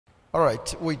All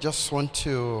right, we just want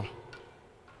to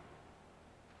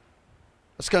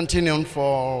let's continue on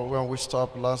for where we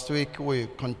stopped last week. We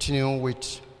continue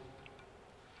with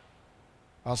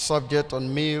our subject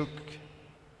on milk,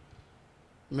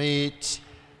 meat,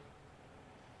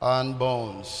 and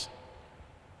bones.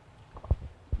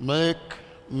 Milk,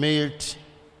 meat,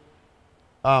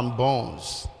 and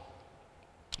bones.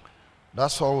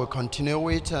 That's what we'll continue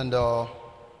with, and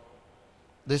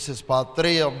this is part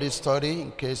 3 of this study,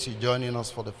 in case you're joining us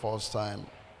for the first time.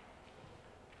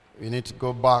 You need to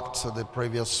go back to the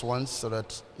previous ones so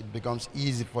that it becomes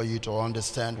easy for you to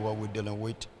understand what we're dealing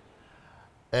with.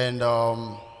 And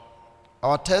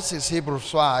our text is Hebrews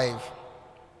 5,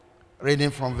 reading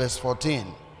from verse 14.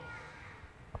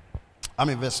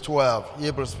 Verse 12.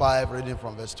 Hebrews 5, reading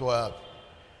from verse 12.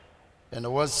 And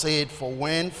the word said, "For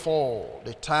when for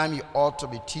the time you ought to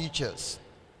be teachers,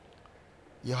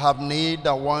 you have need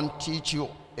that one teach you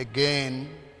again,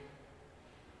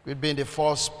 with being the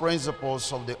first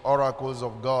principles of the oracles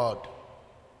of God,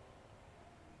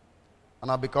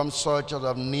 and have become such as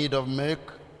have need of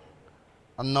milk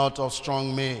and not of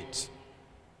strong meat.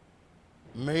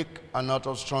 Milk and not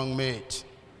of strong meat.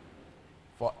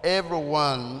 For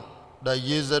everyone that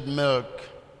useth milk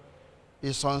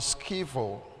is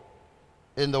unskillful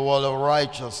in the word of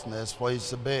righteousness, for he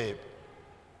is a babe.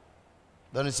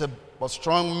 Then he said, but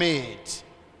strong meat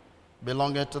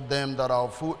belongeth to them that are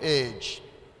of full age,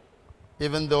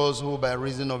 even those who by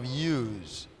reason of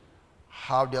use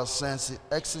have their senses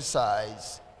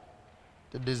exercised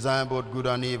to discern both good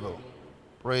and evil."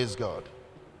 Praise God.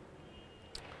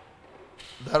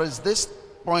 There is this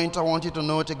point I want you to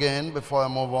note again before I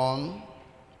move on.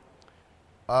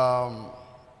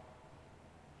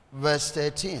 Verse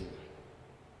 13.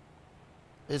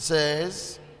 It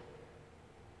says,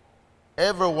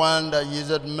 "Everyone that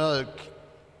useth milk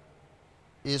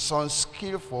is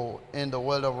unskillful in the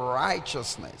word of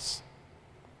righteousness,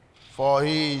 for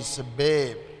he is a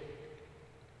babe."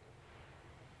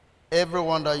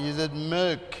 Everyone that useth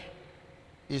milk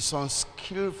is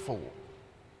unskillful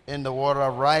in the word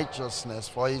of righteousness,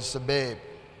 for he is a babe.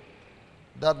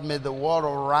 That means the word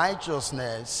of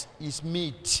righteousness is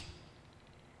meat.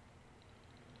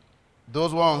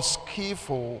 Those who are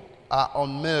unskillful are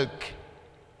on milk.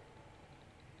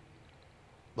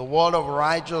 The word of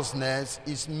righteousness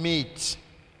is meat.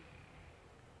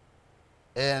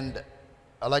 And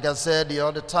like I said the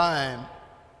other time,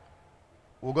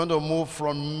 we're going to move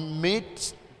from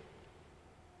meat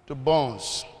to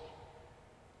bones.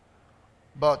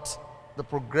 But the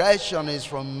progression is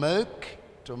from milk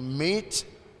to meat,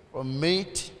 from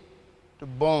meat to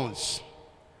bones.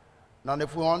 Now,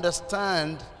 if we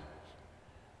understand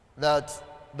that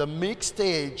the meat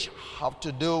stage have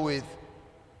to do with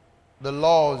the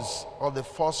laws of the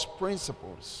first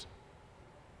principles,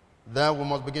 then we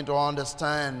must begin to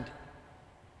understand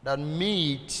that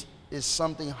meat is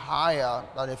something higher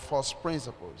than the first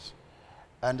principles.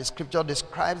 And the scripture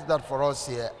describes that for us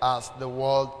here as the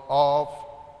word of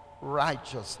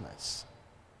righteousness.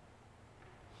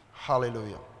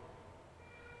 Hallelujah.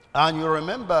 And you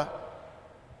remember,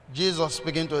 Jesus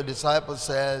speaking to the disciples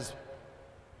says,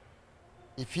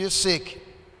 if you seek,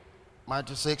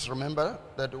 Matthew 6, remember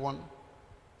that one?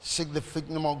 Seek the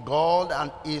kingdom of God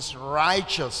and his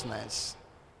righteousness,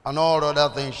 and all other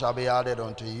things shall be added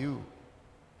unto you.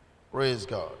 Praise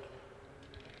God.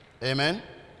 Amen.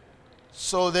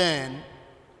 So then,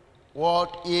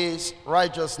 what is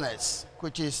righteousness?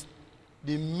 Which is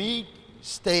the mid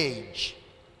stage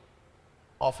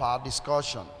of our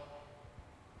discussion.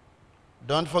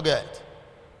 Don't forget,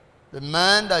 the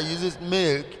man that uses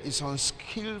milk is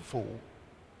unskillful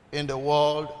in the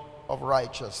world of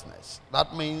righteousness.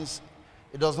 That means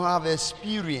it does not have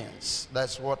experience.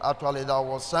 That's what actually that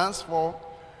word stands for.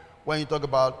 When you talk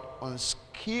about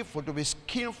unskillful, to be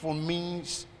skillful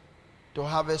means to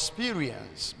have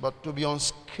experience, but to be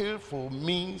unskillful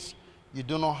means you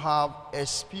do not have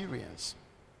experience.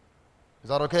 Is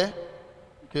that okay?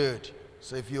 Good.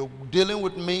 So if you're dealing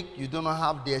with milk, you do not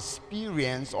have the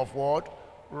experience of what?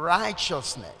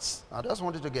 Righteousness. I just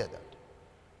want you to get that.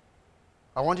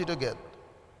 I want you to get it.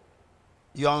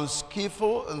 You're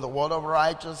unskillful in the word of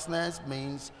righteousness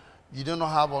means you do not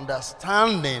have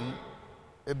understanding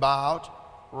about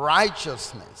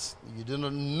righteousness. You do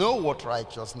not know what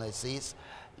righteousness is.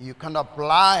 You can't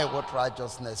apply what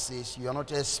righteousness is. You are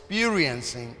not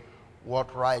experiencing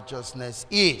what righteousness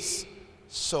is.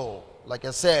 So, like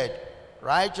I said,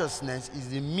 righteousness is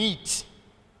the meat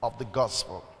of the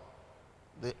gospel.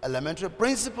 The elementary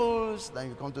principles, then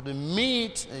you come to the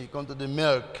meat, and you come to the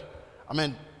milk.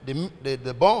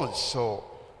 The bones. So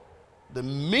The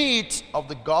meat of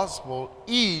the gospel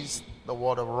is the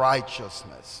word of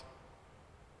righteousness.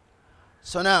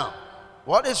 So now,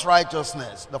 what is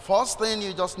righteousness? The first thing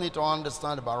you just need to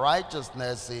understand about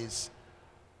righteousness is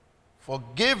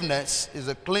forgiveness is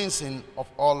a cleansing of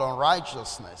all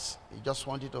unrighteousness. I just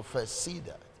want you to first see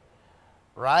that.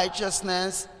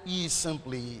 Righteousness is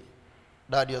simply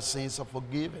that your sins are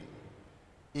forgiven.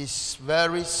 It's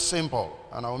very simple,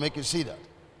 and I will make you see that.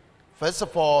 First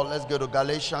of all, let's go to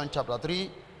Galatians chapter 3,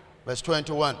 verse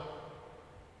 21.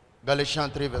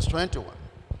 Galatians 3, verse 21.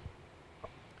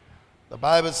 The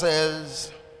Bible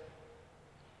says,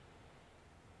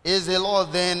 is the law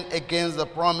then against the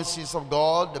promises of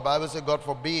God? The Bible says, God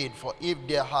forbid, for if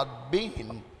there had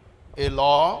been a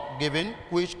law given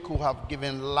which could have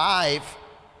given life,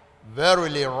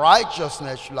 verily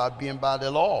righteousness should have been by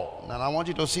the law. And I want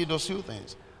you to see those two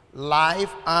things,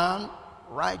 life and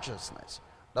righteousness.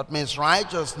 That means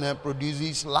righteousness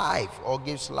produces life or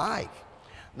gives life.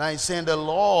 Now he's saying the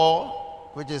law,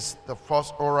 which is the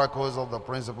first oracles of the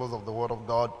principles of the Word of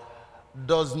God,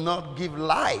 does not give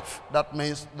life. That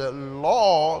means the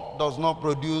law does not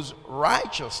produce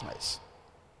righteousness.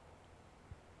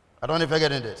 I don't know if you're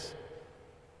getting this.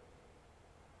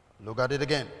 Look at it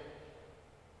again.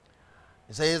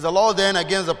 He says, is the law then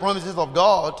against the promises of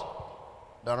God?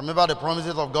 Now remember the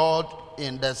promises of God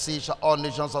in the sea shall all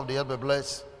nations of the earth be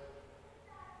blessed.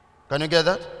 Can you get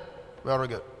that? Very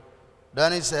good.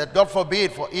 Then he said, God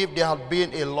forbid, for if there had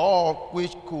been a law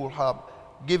which could have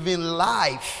given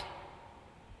life,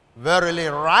 verily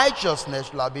righteousness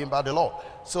shall have been by the law.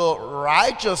 So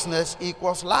righteousness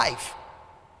equals life.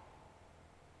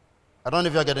 I don't know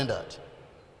if you're getting that.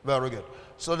 Very good.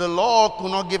 So the law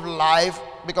could not give life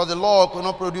because the law could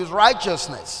not produce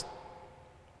righteousness.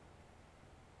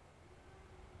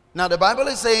 Now the Bible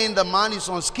is saying the man is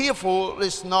unskillful,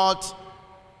 is not,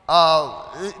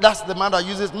 that's the man that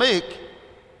uses milk.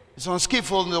 It's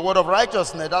unskillful in the word of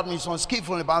righteousness. That means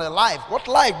unskillful about the life. What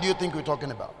life do you think we're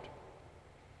talking about?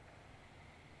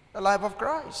 The life of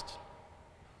Christ.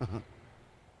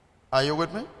 Are you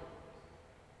with me?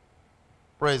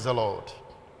 Praise the Lord.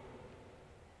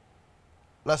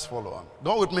 Let's follow on.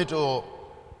 Go with me to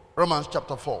Romans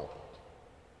chapter 4.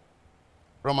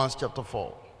 Romans chapter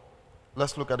 4.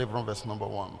 Let's look at it from verse number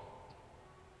 1.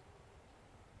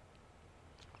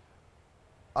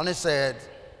 And he said,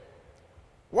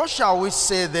 what shall we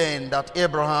say then that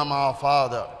Abraham our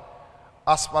father,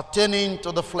 as pertaining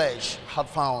to the flesh, had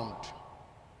found?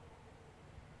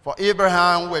 For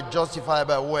Abraham were justified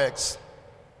by works.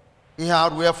 He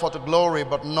had wherefore to glory,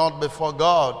 but not before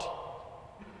God.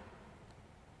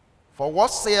 For what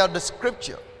saith the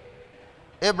scripture?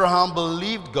 Abraham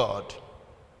believed God,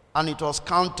 and it was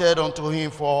counted unto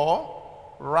him for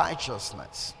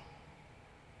righteousness.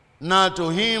 Now to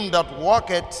him that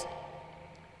walketh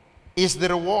is the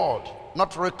reward,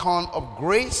 not reckoned of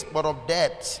grace, but of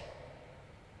debt.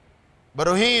 But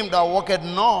to him that walketh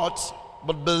not,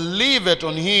 but believeth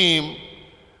on him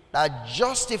that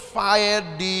justifieth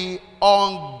the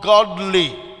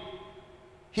ungodly,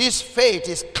 his faith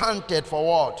is counted for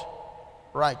what?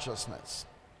 Righteousness.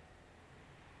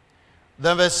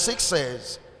 Then verse 6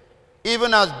 says,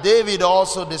 even as David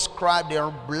also described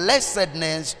the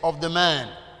blessedness of the man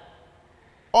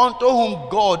unto whom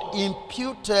God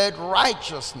imputed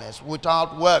righteousness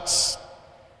without works,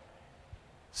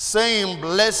 saying,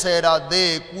 blessed are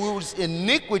they whose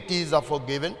iniquities are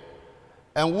forgiven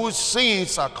and whose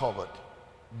sins are covered.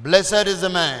 Blessed is the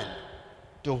man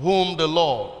to whom the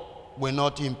Lord will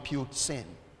not impute sin.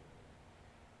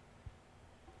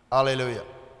 Hallelujah.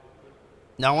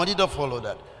 Now I want you to follow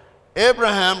that.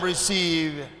 Abraham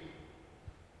received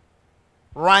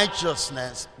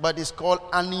righteousness, but it's called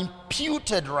an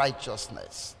imputed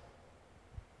righteousness.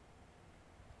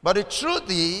 But the truth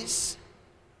is,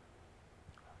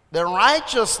 the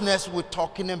righteousness we're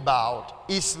talking about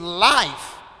is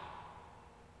life.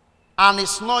 And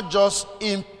it's not just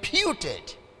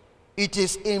imputed, it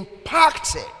is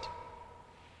impacted.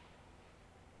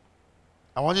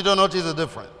 I want you to notice the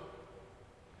difference.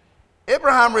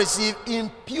 Abraham received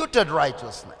imputed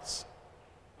righteousness.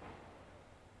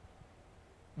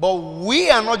 But we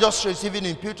are not just receiving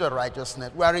imputed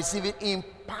righteousness, we are receiving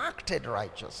impacted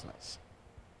righteousness.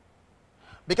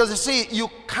 Because you see, you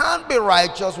can't be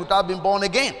righteous without being born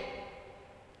again.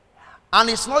 And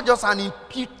it's not just an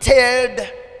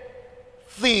imputed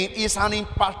thing, it's an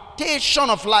impartation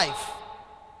of life.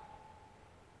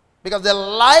 Because the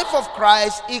life of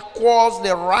Christ equals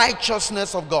the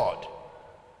righteousness of God.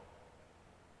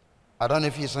 I don't know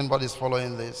if somebody's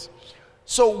following this.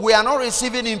 So we are not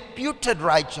receiving imputed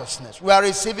righteousness. We are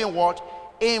receiving what?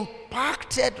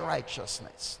 Impacted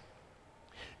righteousness.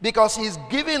 Because he's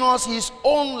giving us his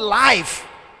own life.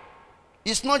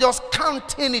 It's not just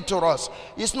counting it to us.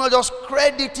 It's not just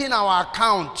crediting our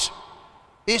account.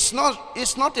 It's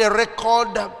not a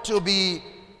record to be,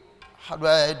 how do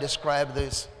I describe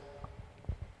this?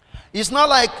 It's not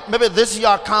like maybe this is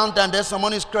your account and then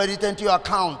someone is credited to your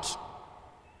account.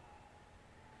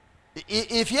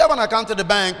 If you have an account at the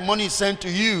bank, money is sent to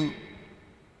you,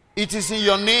 it is in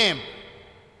your name,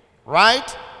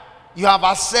 right? You have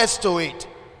access to it.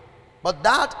 But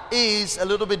that is a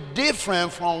little bit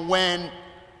different from when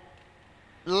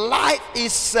life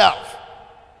itself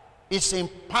is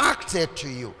impacted to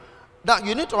you. Now,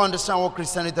 you need to understand what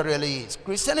Christianity really is.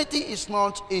 Christianity is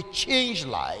not a changed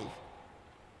life.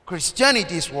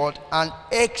 Christianity is what? An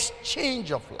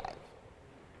exchange of life.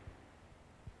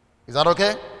 Is that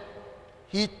okay?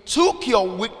 He took your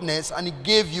weakness and he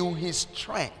gave you his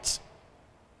strength.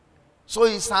 So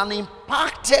it's an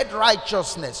impacted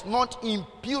righteousness, not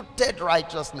imputed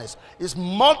righteousness. It's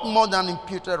much more than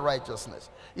imputed righteousness.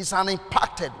 It's an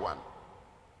impacted one.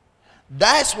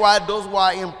 That's why those who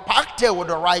are impacted with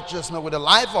the righteousness, with the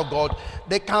life of God,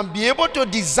 they can be able to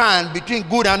discern between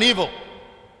good and evil.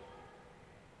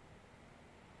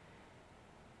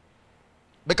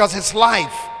 Because it's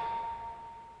life.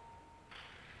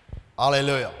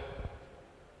 Hallelujah.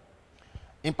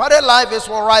 Imparted life is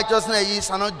what righteousness is,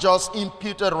 and not just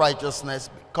imputed righteousness,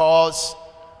 because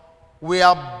we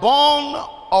are born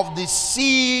of the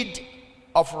seed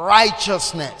of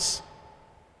righteousness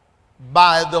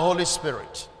by the Holy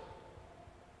Spirit.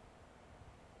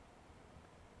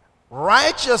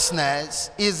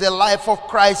 Righteousness is the life of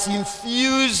Christ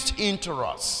infused into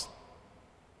us.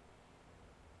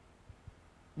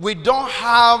 We don't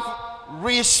have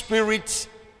real spirit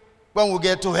when we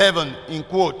get to heaven, in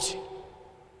quote.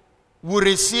 We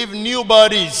receive new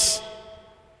bodies.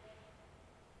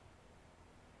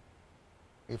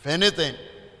 If anything.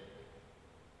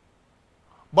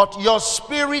 But your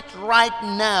spirit right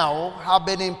now have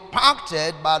been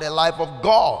impacted by the life of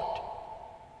God.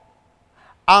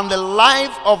 And the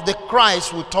life of the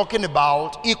Christ we're talking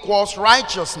about equals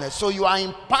righteousness. So you are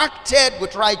impacted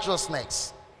with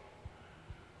righteousness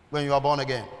when you are born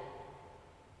again.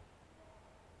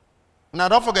 Now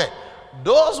don't forget,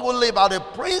 those who live by the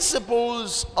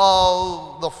principles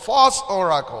of the false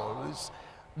oracles,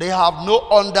 they have no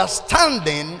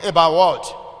understanding about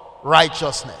what?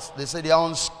 Righteousness. They say they are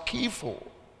unskillful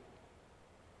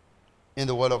in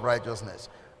the word of righteousness.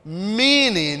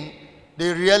 Meaning,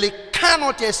 they really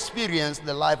cannot experience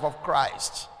the life of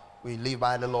Christ. We live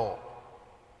by the law.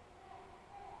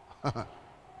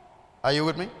 Are you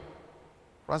with me?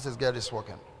 Francis, get this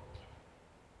working.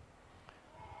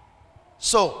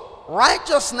 So,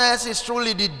 righteousness is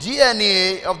truly the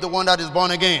DNA of the one that is born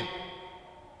again.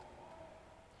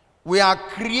 We are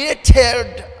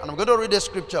created, and I'm going to read the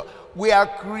scripture. We are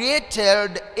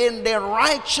created in the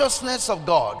righteousness of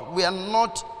God. We are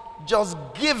not just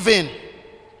given.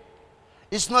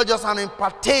 It's not just an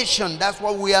impartation. That's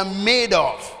what we are made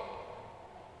of.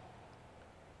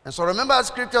 And so remember, as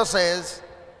scripture says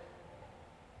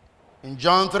in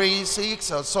John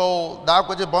 3:6, so that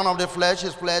which is born of the flesh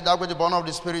is flesh, that which is born of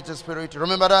the spirit is spirit.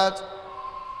 Remember that?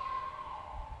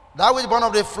 That which is born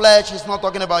of the flesh is not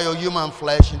talking about your human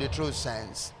flesh in the true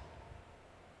sense.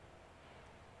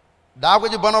 That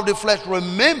which is born of the flesh,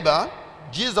 remember,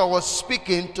 Jesus was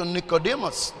speaking to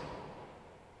Nicodemus.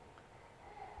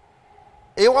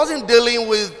 He wasn't dealing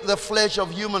with the flesh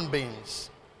of human beings.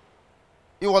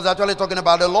 He was actually talking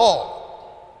about the law.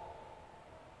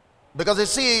 Because you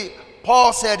see,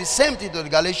 Paul said the same thing to the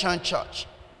Galatian church.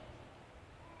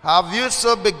 Have you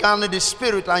so begun in the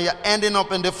spirit and you're ending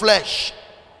up in the flesh?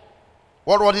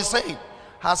 What was he saying?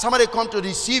 Has somebody come to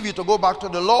deceive you to go back to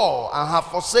the law and have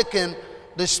forsaken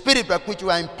the spirit by which you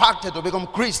are impacted to become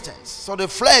Christians? So the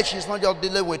flesh is not just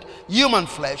dealing with human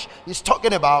flesh. He's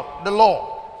talking about the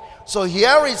law. So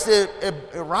here is a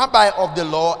rabbi of the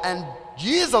law, and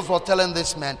Jesus was telling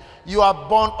this man, you are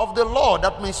born of the law.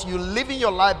 That means you're living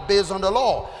your life based on the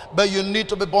law. But you need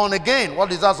to be born again.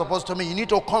 What is that supposed to mean? You need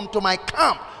to come to my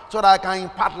camp so that I can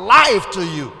impart life to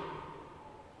you.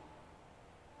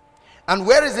 And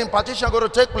where is the impartation going to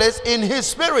take place? In his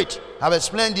spirit. I've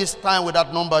explained this time with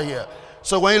that number here.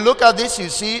 So when you look at this, you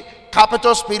see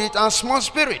capital spirit and small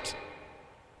spirit.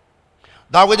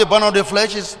 That way the born of the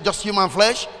flesh is just human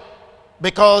flesh.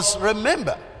 Because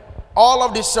remember, all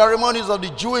of the ceremonies of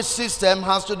the Jewish system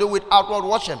has to do with outward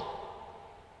washing.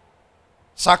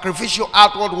 Sacrificial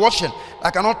outward washing.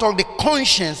 I cannot talk the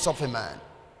conscience of a man.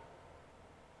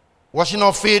 Washing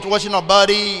of feet, washing of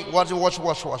body,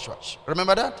 wash.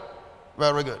 Remember that?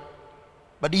 Very good.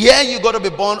 But here you got to be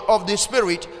born of the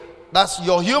spirit. That's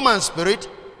your human spirit.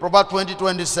 Proverbs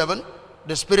 20:27.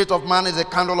 The spirit of man is a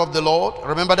candle of the Lord.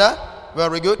 Remember that?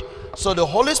 Very good. So the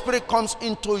Holy Spirit comes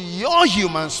into your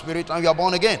human spirit and you are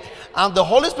born again. And the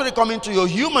Holy Spirit coming into your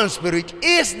human spirit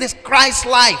is this Christ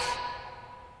life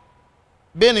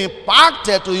being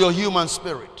impacted to your human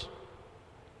spirit.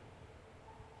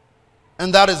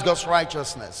 And that is God's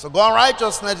righteousness. So God's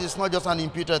righteousness is not just an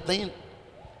imputed thing.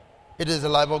 It is the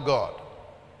life of God.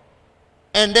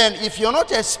 And then if you're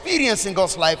not experiencing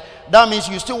God's life, that means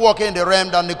you still walk in the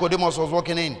realm that Nicodemus was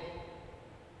walking in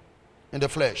the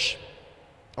flesh.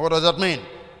 What does that mean?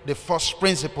 The first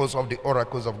principles of the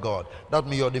oracles of God. That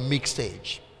means you're the mixed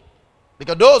stage.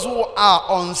 Because those who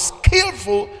are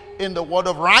unskillful in the word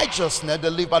of righteousness, they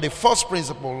live by the first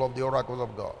principle of the oracles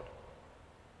of God.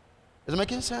 Is it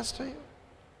making sense to you?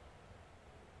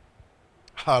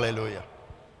 Hallelujah.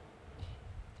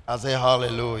 I say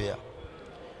hallelujah.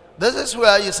 This is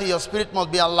where you see your spirit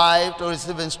must be alive to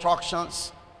receive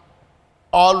instructions.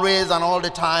 Always and all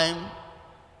the time.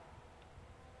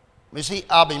 You see,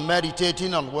 I've been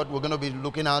meditating on what we're going to be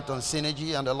looking at on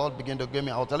synergy, and the Lord began to give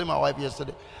me, I was telling my wife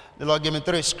yesterday, the Lord gave me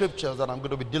 3 scriptures that I'm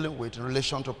going to be dealing with in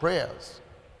relation to prayers.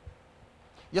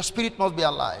 Your spirit must be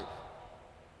alive.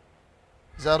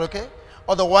 Is that okay?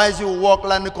 Otherwise you will walk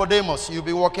like Nicodemus. You'll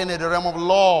be walking in the realm of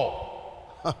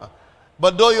law.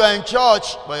 But though you are in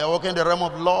church, but you're walking in the realm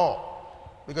of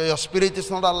law. Because your spirit is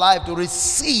not alive to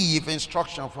receive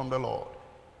instruction from the Lord.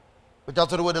 Which has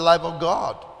to do with the life of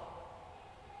God.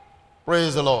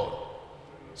 Praise the Lord.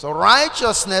 So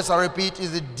righteousness, I repeat,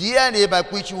 is the DNA by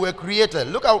which you were created.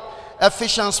 Look at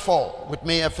Ephesians 4 with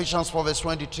me. Ephesians 4 verse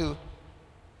 22.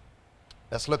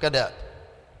 Let's look at that.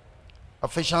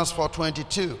 Ephesians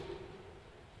 4:22.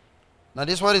 Now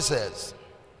this is what it says.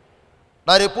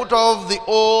 That they put off the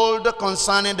old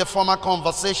concerning the former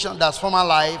conversation, that's former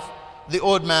life, the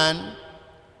old man,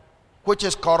 which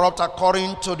is corrupt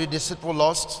according to the deceitful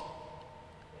lust.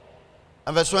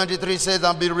 And verse 23 says,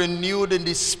 and be renewed in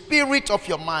the spirit of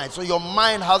your mind. So your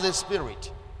mind has a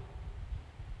spirit.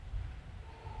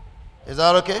 Is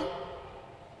that okay?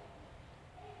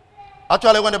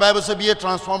 Actually, when the Bible says be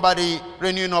transformed by the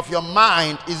renewing of your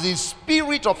mind, is the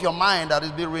spirit of your mind that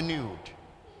is being renewed.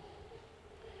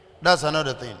 That's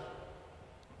another thing.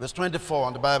 Verse 24,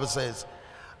 and the Bible says,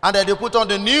 and that they put on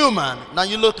the new man. Now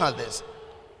you look at this.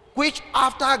 Which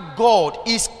after God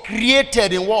is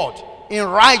created in what? In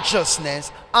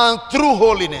righteousness and through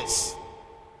holiness.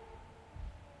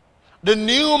 The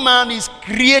new man is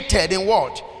created in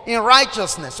what? In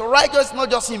righteousness. So righteousness is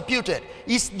not just imputed.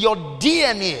 It's your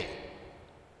DNA.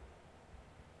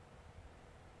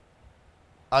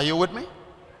 Are you with me?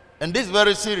 And this is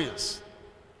very serious.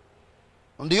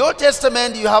 In the Old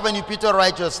Testament, you have an imputed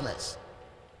righteousness.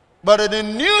 But in the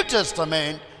New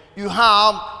Testament, you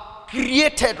have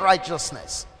created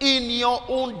righteousness in your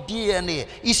own DNA.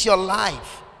 It's your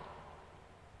life.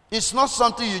 It's not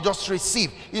something you just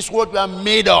receive. It's what you are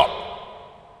made of.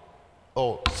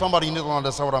 Oh, somebody needs to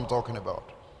understand what I'm talking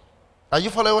about. Are you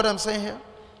following what I'm saying here?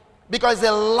 Because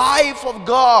the life of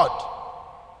God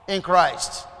in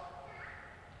Christ.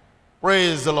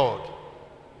 Praise the Lord.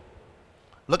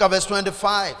 Look at verse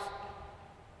 25.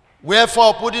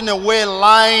 Wherefore, putting away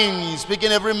lying,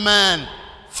 speaking every man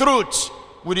truth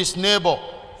with his neighbor,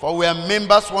 for we are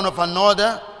members one of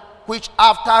another, which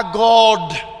after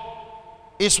God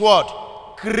is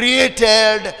what?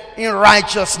 Created in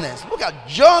righteousness. Look at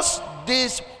just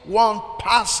this one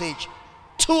passage.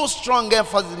 Too strong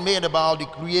emphasis made about the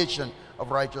creation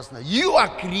of righteousness. You are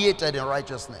created in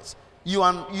righteousness. You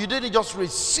didn't just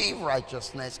receive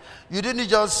righteousness. You didn't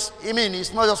just,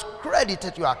 it's not just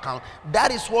credited to your account.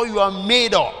 That is what you are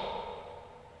made of.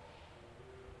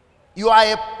 You are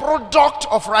a product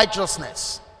of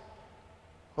righteousness.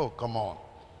 Oh, come on.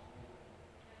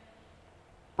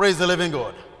 Praise the living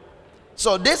God.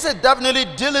 So this is definitely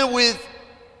dealing with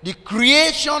the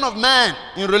creation of man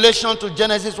in relation to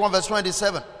Genesis 1 verse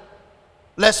 27.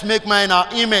 Let's make man in our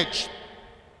image.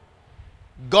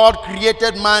 God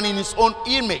created man in his own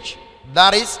image.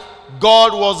 That is,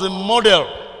 God was a model.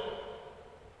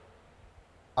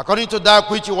 According to that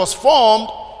which he was formed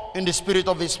in the spirit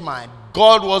of his mind.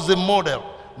 God was the model.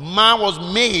 Man was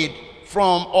made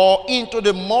from or into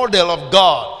the model of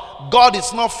God. God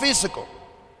is not physical.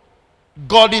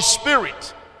 God is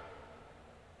spirit.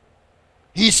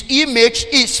 His image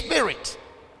is spirit.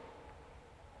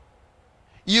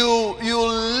 You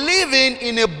living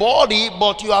in a body,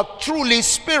 but you are truly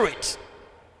spirit.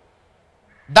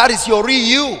 That is your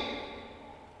real you.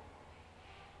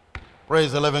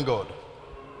 Praise the living God.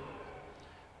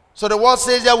 So the word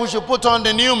says that we should put on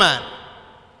the new man.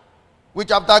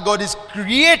 which after God is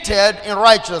created in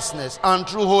righteousness and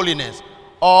true holiness,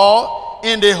 or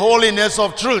in the holiness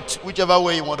of truth, whichever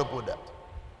way you want to put that.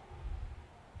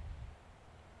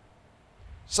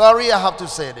 Sorry, I have to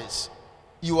say this.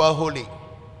 You are holy.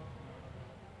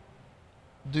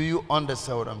 Do you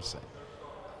understand what I'm saying?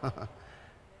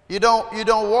 You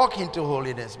don't walk into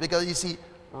holiness, because you see,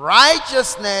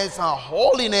 righteousness and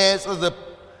holiness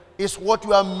is what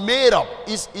you are made of.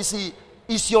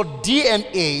 It's your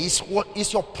DNA.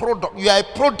 It's your product. You are a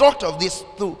product of these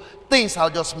two things I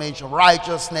just mentioned: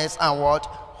 righteousness and what?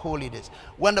 Holiness.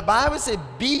 When the Bible said,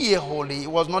 "Be ye holy,"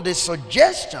 it was not a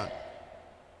suggestion.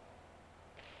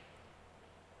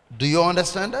 Do you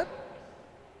understand that?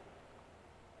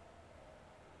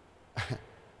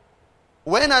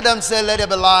 When Adam said, "Let there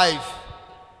be light,"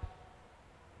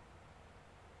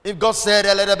 if God said,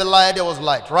 "Let there be light," there was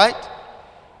light, right?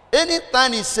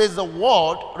 Anytime he says the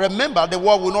word, remember, the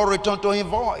word will not return to him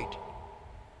void.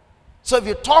 So if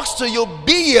he talks to you,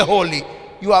 "Be ye holy,"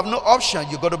 you have no option.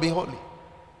 You got to be holy,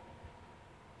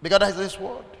 because that's his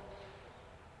word.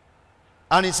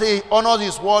 And he says he honors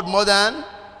his word more than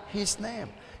his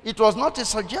name. It was not a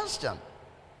suggestion.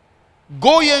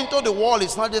 Go ye into the world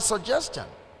is not a suggestion.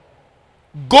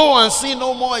 Go and sin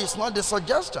no more is not a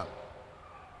suggestion.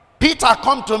 Peter,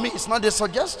 come to me, it's not a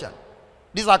suggestion.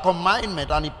 These are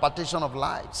commandment and impartation of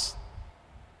lives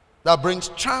that brings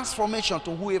transformation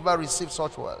to whoever receives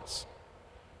such words.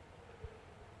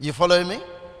 You following me?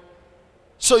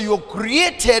 So you're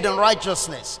created in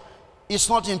righteousness. It's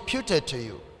not imputed to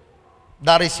you.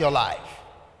 That is your life.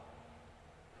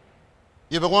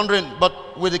 You'll be wondering,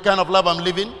 but with the kind of life I'm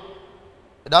living,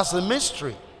 that's the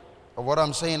mystery of what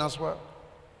I'm saying as well.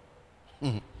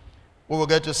 We will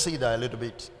get to see that a little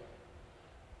bit.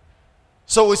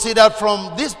 So we see that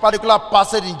from this particular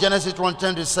passage in Genesis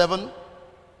 1:27,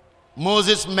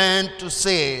 Moses meant to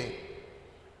say,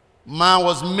 man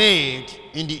was made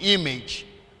in the image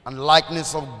and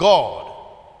likeness of God.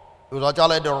 It was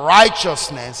actually the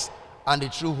righteousness and the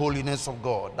true holiness of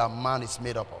God that man is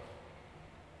made up of.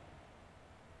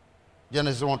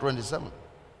 Genesis 1:27.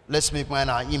 Let's make man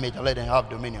our image and let him have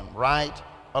dominion, right?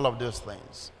 All of those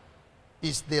things.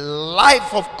 It's the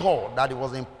life of God that it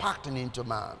was impacting into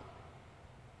man.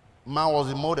 Man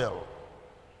was a model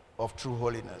of true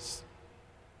holiness.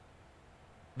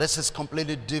 This is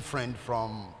completely different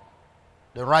from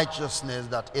the righteousness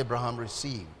that Abraham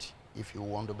received, if you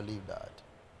want to believe that.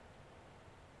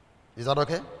 Is that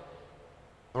okay?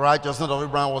 The righteousness of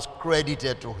Abraham was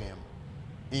credited to him,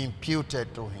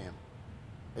 imputed to him.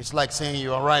 It's like saying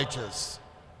you are righteous.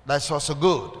 That's also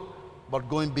good. But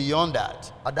going beyond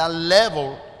that, at that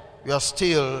level, you are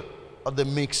still at the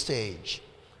mixed stage.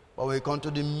 But when you come to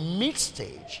the mid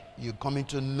stage, you're coming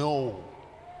to know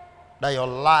that your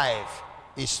life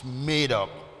is made up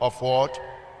of what?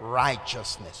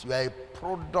 Righteousness. You are a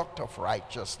product of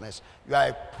righteousness. You are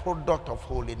a product of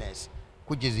holiness,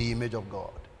 which is the image of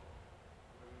God.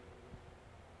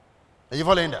 Are you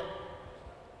following that?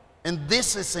 And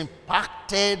this is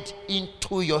impacted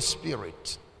into your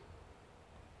spirit.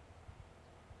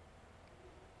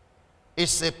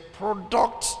 It's a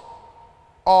product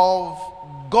of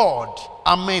God,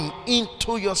 amen,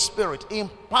 into your spirit,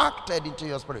 impacted into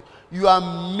your spirit. You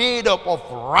are made up of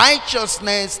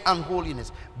righteousness and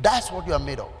holiness. That's what you are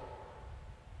made of.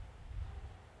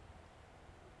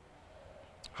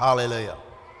 Hallelujah.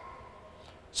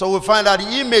 So we find that the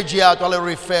image here actually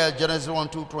refers, Genesis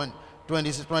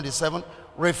 1:26-27,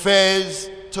 refers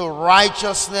to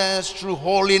righteousness, true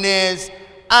holiness,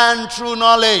 and true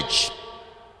knowledge.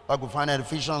 Like we find in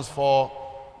Ephesians 4,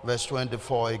 verse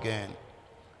 24 again.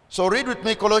 So read with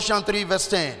me Colossians 3, verse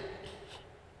 10.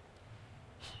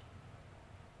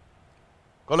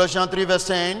 Colossians 3, verse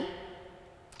 10.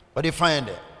 What do you find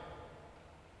there?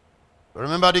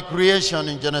 Remember the creation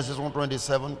in Genesis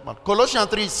 1:27. But Colossians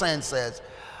 3:10 says,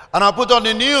 "And I put on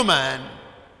the new man,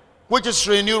 which is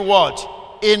renewed what?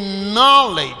 In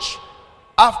knowledge,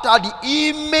 after the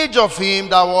image of him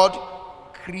that what?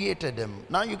 Created them."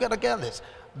 Now you got to get this.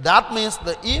 That means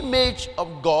the image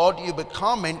of God you're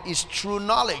becoming is true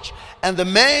knowledge. And the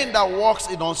man that walks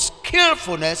in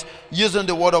unskillfulness, using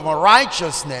the word of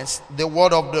unrighteousness, the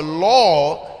word of the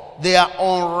law, they are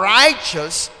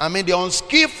unrighteous, they're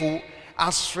unskillful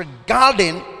as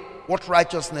regarding what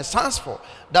righteousness stands for.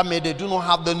 That means they do not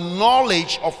have the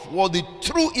knowledge of what the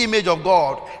true image of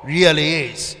God really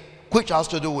is, which has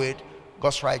to do with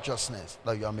God's righteousness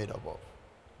that you are made up of.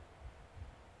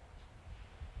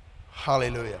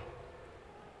 Hallelujah.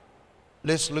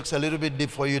 This looks a little bit deep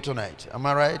for you tonight. Am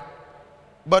I right?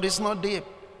 But it's not deep.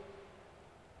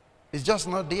 It's just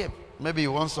not deep. Maybe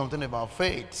you want something about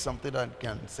faith, something that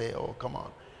can say, oh, come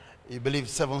on. You believe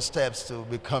 7 steps to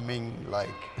becoming like...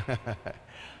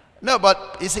 No,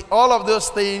 but you see, all of those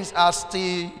things are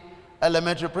still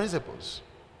elementary principles.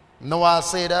 Noah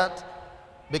said that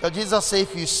because Jesus said,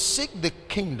 if you seek the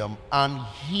kingdom and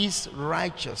his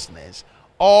righteousness,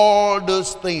 all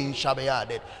those things shall be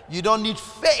added. You don't need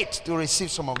faith to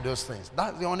receive some of those things.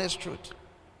 That's the honest truth.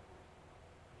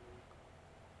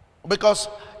 Because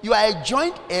you are a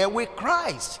joint heir with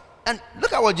Christ. And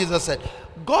look at what Jesus said.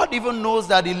 God even knows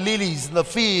that the lilies, the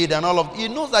field, and all of he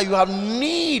knows that you have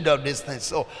need of these things.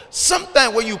 So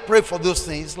sometimes when you pray for those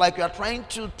things, like you are trying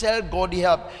to tell God he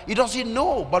have, he doesn't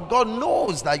know, but God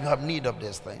knows that you have need of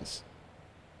these things.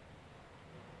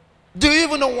 Do you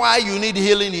even know why you need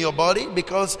healing in your body?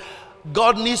 Because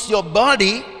God needs your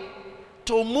body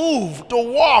to move, to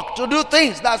walk, to do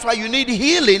things. That's why you need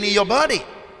healing in your body.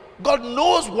 God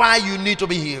knows why you need to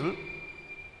be healed.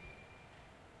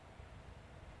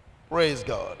 Praise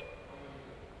God.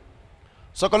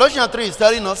 So Colossians 3 is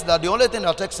telling us that the only thing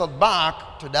that takes us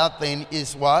back to that thing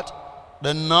is what?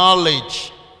 The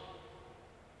knowledge.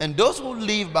 And those who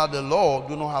live by the law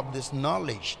do not have this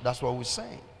knowledge. That's what we're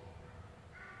saying.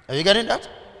 Are you getting that?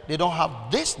 They don't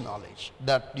have this knowledge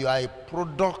that you are a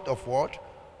product of what?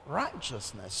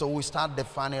 Righteousness. So we start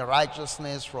defining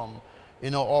righteousness from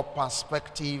all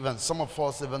perspective, and some of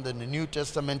us, even in the New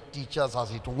Testament, teachers, as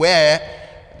it were,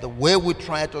 the way we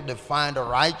try to define the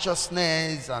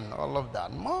righteousness and all of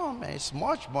that. Mom, it's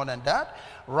much more than that.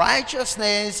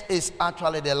 Righteousness is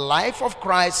actually the life of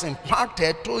Christ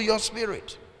imparted to your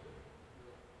spirit.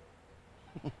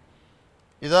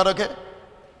 Is that okay?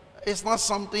 It's not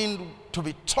something to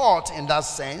be taught in that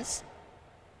sense.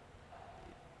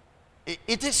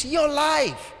 It is your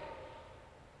life.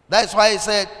 That's why he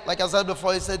said, like I said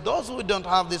before, he said, those who don't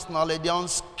have this knowledge, they are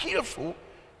unskillful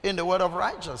in the word of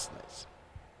righteousness.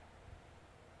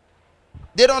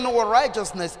 They don't know what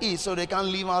righteousness is, so they can't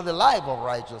live out the life of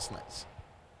righteousness.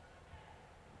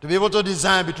 To be able to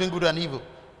discern between good and evil,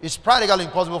 it's practically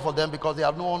impossible for them because they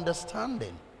have no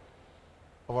understanding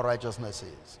of what righteousness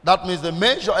is. That means they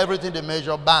measure everything they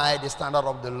measure by the standard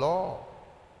of the law.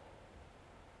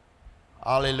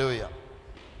 Hallelujah.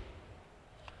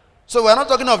 So we're not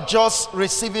talking of just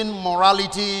receiving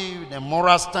morality, the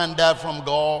moral standard from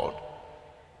God,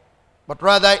 but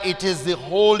rather it is the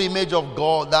whole image of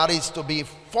God that is to be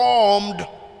formed.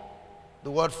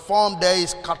 The word formed there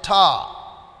is kata.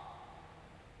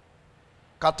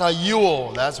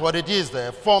 Katayuo, that's what it is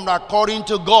there. Formed according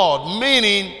to God,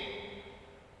 meaning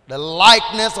the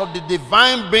likeness of the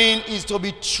divine being is to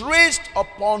be traced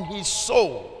upon his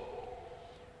soul.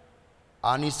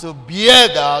 And is to bear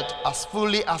that as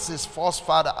fully as his first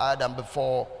father Adam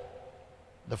before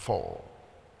the fall.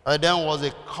 Adam was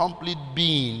a complete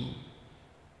being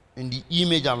in the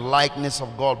image and likeness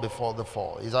of God before the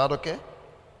fall. Is that okay?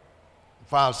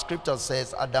 For our scripture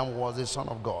says Adam was the son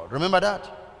of God. Remember that?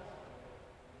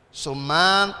 So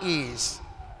man is,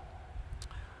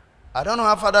 I don't know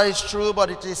how far that is true,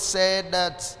 but it is said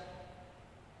that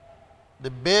the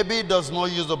baby does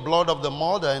not use the blood of the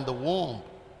mother in the womb.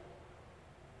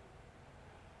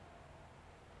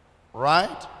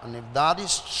 Right? And if that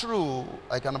is true,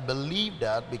 I cannot believe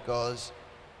that, because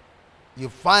you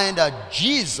find that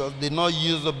Jesus did not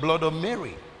use the blood of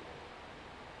Mary.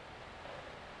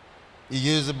 He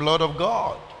used the blood of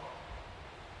God.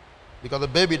 Because the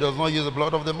baby does not use the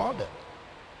blood of the mother.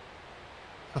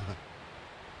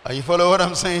 Are you following what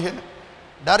I'm saying here?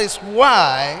 That is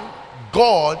why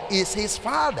God is his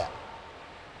father.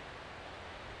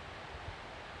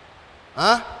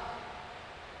 Huh?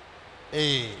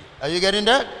 Hey, are you getting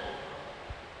that?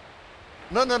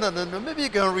 No. Maybe you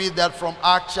can read that from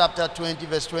Acts chapter 20,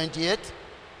 verse 28.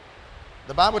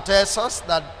 The Bible tells us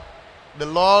that the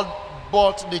Lord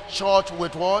bought the church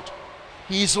with what?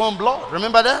 His own blood.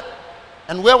 Remember that?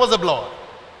 And where was the blood?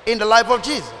 In the life of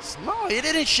Jesus. No, he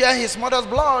didn't share his mother's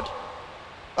blood.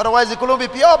 Otherwise, it couldn't be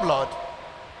pure blood.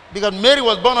 Because Mary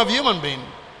was born of human being.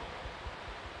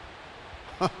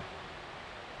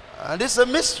 And this is a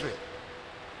mystery.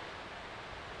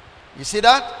 You see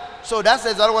that? So that's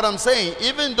exactly what I'm saying.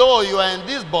 Even though you are in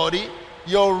this body,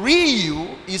 your real you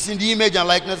is in the image and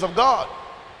likeness of God.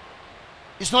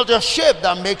 It's not your shape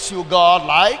that makes you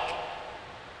God-like.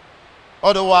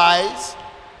 Otherwise,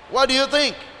 what do you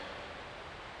think?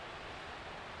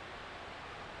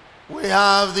 We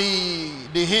have the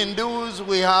Hindus,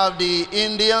 we have the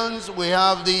Indians, we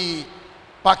have the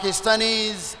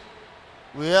Pakistanis,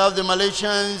 we have the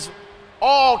Malaysians,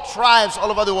 all tribes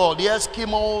all over the world, the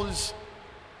Eskimos.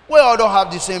 We all don't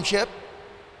have the same shape.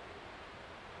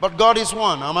 But God is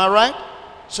one, am I right?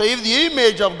 So if the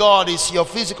image of God is your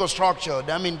physical structure,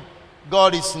 that means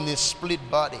God is in a split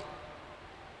body.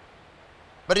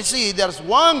 But you see, there's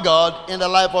one God in the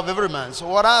life of every man. So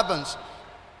what happens?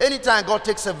 Anytime God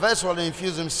takes a vessel and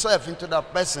infuses himself into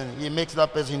that person, he makes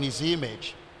that person his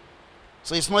image.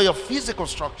 So it's not your physical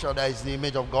structure that is the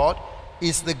image of God.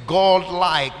 It's the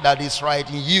God-like that is right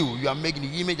in you. You are making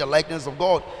the image and likeness of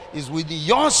God. It's within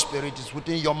your spirit. It's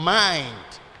within your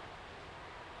mind.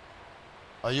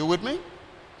 Are you with me?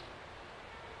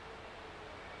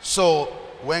 So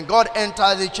when God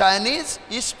enters the Chinese,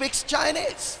 he speaks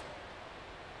Chinese.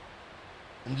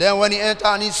 And then when he enters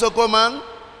an Isoko man,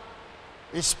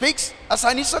 he speaks as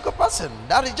an Isoko person.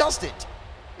 That is just it.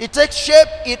 He takes shape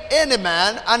in any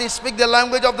man and he speaks the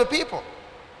language of the people.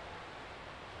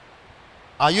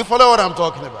 Are you following what I'm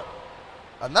talking about?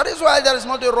 And that is why there is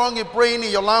nothing wrong in praying in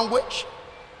your language.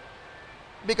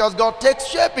 Because God takes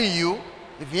shape in you.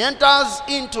 If he enters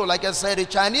into, like I said, a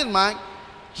Chinese man,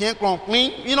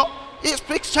 you know, he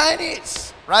speaks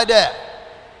Chinese right there.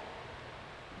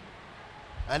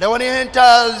 And then when he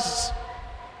enters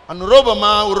an Urobo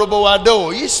man, Urobo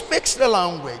Wado, he speaks the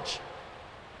language.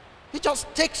 He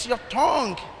just takes your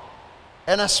tongue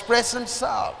and expresses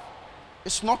himself.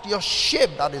 It's not your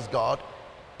shape that is God.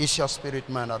 It's your spirit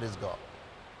man that is God.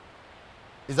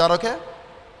 Is that okay?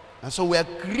 And so we are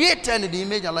created in the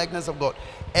image and likeness of God.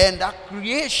 And that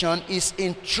creation is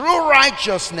in true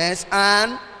righteousness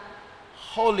and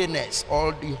holiness,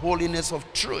 or the holiness of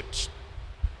truth.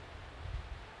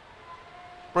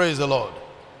 Praise the Lord.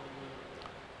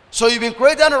 So you've been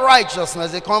created in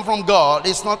righteousness. They come from God.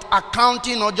 It's not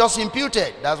accounting or just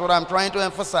imputed. That's what I'm trying to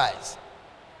emphasize.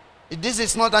 This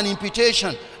is not an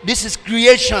imputation. This is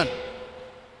creation.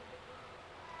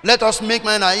 Let us make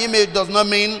man our image does not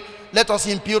mean let us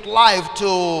impute life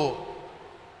to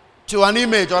an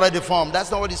image already formed.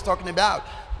 That's not what he's talking about.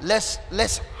 Let's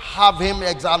have him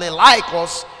exactly like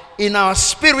us in our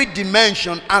spirit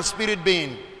dimension and spirit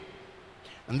being.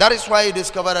 And that is why you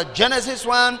discover that Genesis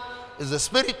 1 is the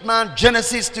spirit man,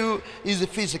 Genesis 2 is the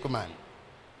physical man.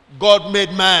 God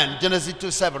made man, Genesis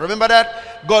 2:7. Remember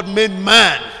that? God made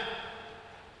man.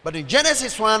 But in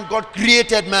Genesis 1, God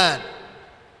created man.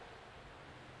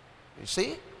 You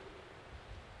see?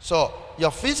 So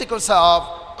your physical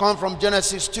self comes from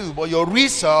Genesis 2, but your real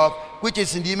self, which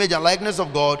is in the image and likeness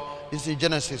of God, is in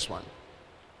Genesis 1.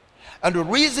 And the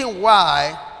reason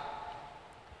why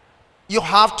you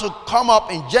have to come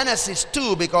up in Genesis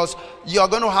 2, because you are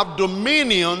going to have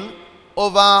dominion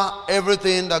over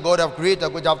everything that God has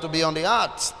created, which have to be on the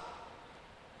earth.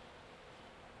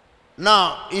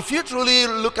 Now, if you truly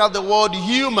look at the word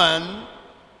human,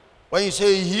 when you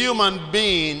say human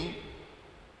being,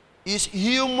 is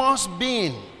humus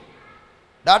being.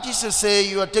 That is to say,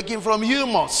 you are taking from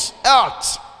humus,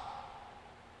 earth.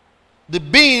 The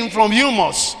being from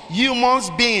humus,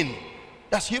 humus being.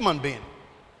 That's human being.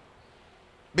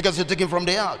 Because you're taking from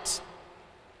the earth.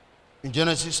 In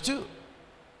Genesis 2.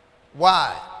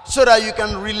 Why? So that you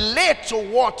can relate to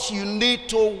what you need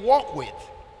to work with.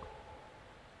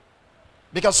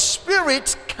 Because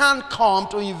spirits can't come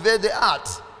to invade the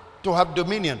earth to have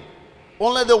dominion.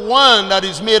 Only the one that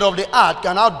is made of the earth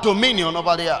can have dominion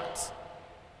over the earth.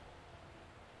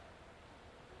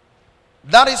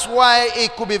 That is why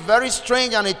it could be very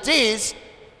strange, and it is,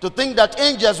 to think that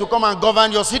angels will come and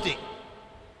govern your city.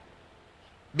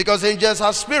 Because angels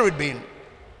have spirit being.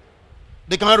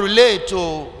 They can relate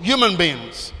to human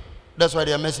beings. That's why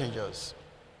they are messengers.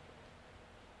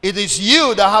 It is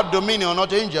you that have dominion,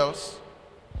 not angels,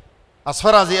 as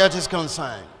far as the earth is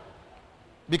concerned.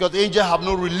 Because angels have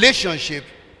no relationship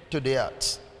to the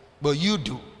earth. But you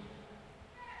do.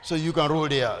 So you can rule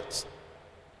the earth.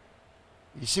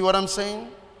 You see what I'm saying?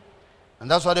 And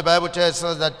that's why the Bible tells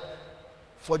us that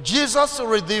for Jesus to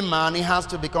redeem man, he has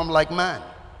to become like man.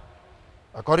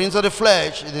 According to the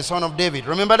flesh, is the son of David.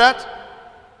 Remember that?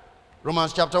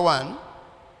 Romans chapter 1.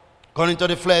 According to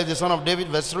the flesh, the son of David,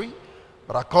 verse 3.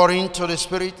 But according to the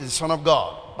spirit, is the son of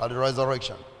God by the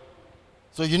resurrection.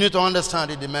 So you need to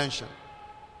understand the dimension.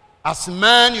 As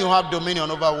man, you have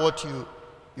dominion over what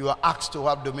you are asked to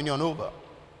have dominion over.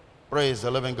 Praise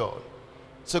the living God.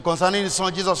 So concerning the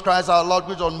Son Jesus Christ, our Lord,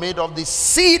 which was made of the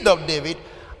seed of David,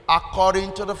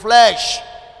 according to the flesh.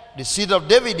 The seed of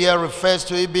David here refers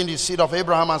to it being the seed of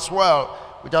Abraham as well,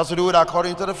 which has to do with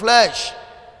according to the flesh.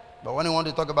 But when you want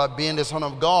to talk about being the Son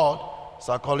of God, it's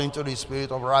according to the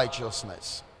spirit of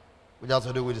righteousness, which has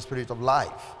to do with the spirit of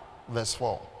life. Verse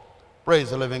 4.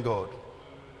 Praise the living God.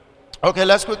 Okay,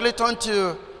 let's quickly turn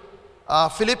to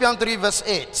Philippians 3 verse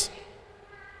 8.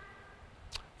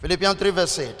 Philippians 3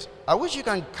 verse 8. I wish you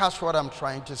can catch what I'm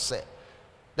trying to say.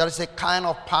 There is a kind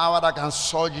of power that can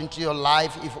surge into your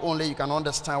life if only you can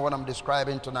understand what I'm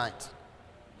describing tonight.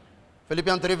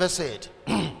 Philippians 3 verse 8.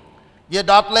 Yet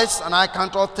doubtless, and I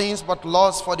count all things but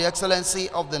loss for the excellency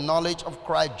of the knowledge of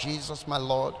Christ Jesus my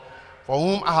Lord, for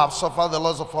whom I have suffered the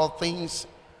loss of all things,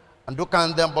 and do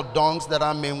count them but dungs, that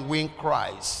I may win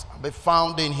Christ, and be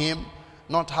found in him,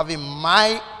 not having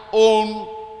my own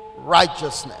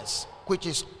righteousness, which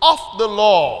is of the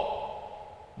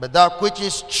law, but that which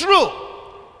is true,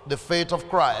 the faith of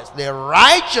Christ, the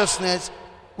righteousness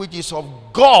which is of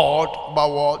God, by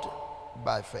what?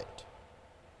 By faith.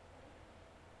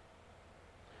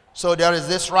 So there is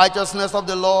this righteousness of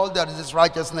the law, there is this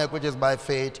righteousness which is by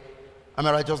faith, and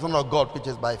the righteousness of God which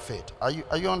is by faith. Are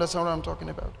you understand what I'm talking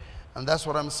about? And that's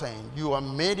what I'm saying. You are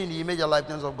made in the image and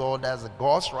likeness of God. That's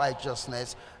God's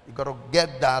righteousness. You got to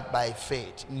get that by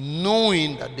faith,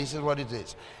 knowing that this is what it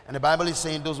is. And the Bible is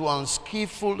saying those who are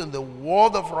unskillful in the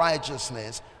word of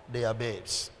righteousness, they are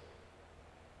babes.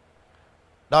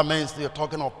 That means you're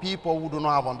talking of people who do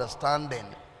not have understanding,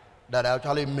 that are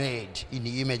actually made in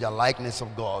the image and likeness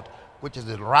of God, which is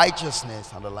the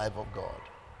righteousness and the life of God.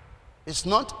 It's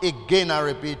not, again I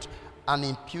repeat, an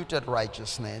imputed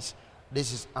righteousness.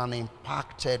 This is an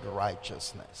impacted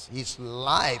righteousness. His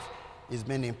life is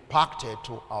being impacted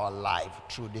to our life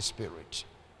through the Spirit.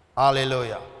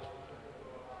 Hallelujah.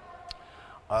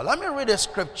 Let me read a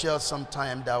scripture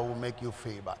sometime that will make you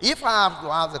feel bad. If I have to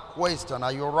ask a question,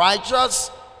 are you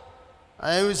righteous?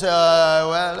 And you say,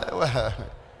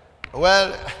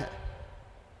 well,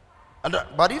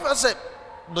 but if I say,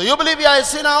 do you believe you are a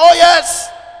sinner? Oh yes,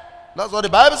 that's what the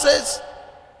Bible says.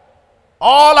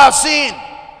 All have sinned.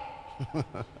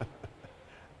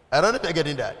 I don't know if you're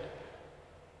getting that.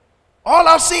 All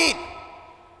have sinned.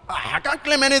 I can't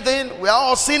claim anything. We are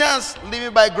all sinners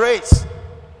living by grace.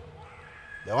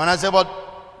 The one I say,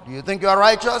 but do you think you are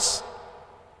righteous?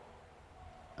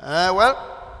 Well,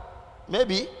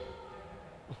 maybe.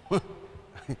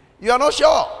 You are not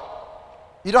sure.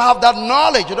 You don't have that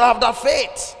knowledge. You don't have that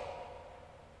faith.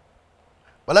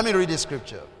 But let me read the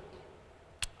scripture.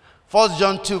 1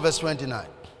 John 2 verse 29.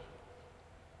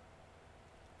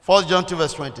 1 John 2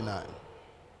 verse 29.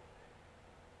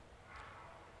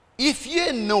 If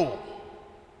ye know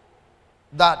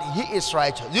that he is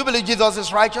righteous. Do you believe Jesus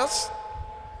is righteous?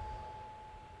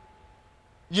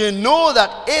 You know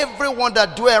that everyone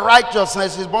that doeth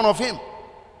righteousness is born of him.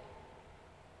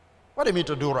 What do you mean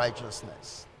to do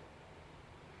righteousness?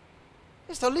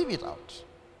 It's to live it out.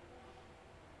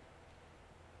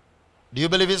 Do you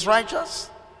believe he's righteous?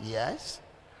 Yes.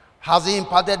 Has he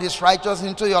imparted his righteousness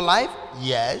into your life?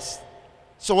 Yes.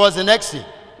 So what's the next thing?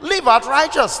 Live out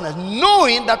righteousness,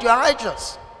 knowing that you are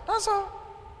righteous. That's all.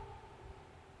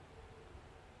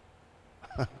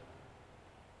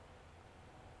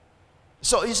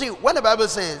 So you see, when the Bible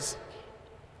says,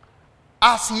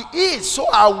 as he is,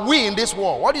 so are we in this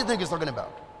world. What do you think he's talking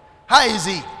about? How is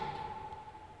he?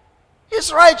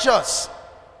 He's righteous.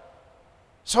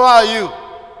 So are you.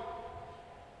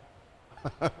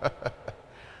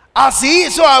 As he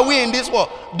is, so are we in this world.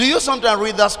 Do you sometimes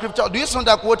read that scripture? Do you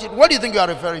sometimes quote it? What do you think you are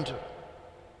referring to?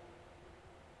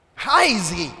 How is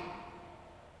he? And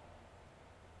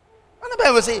the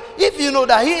Bible says, if you know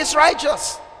that he is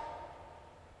righteous,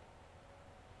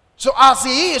 so as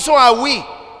he is, so are we.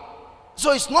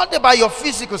 So it's not about your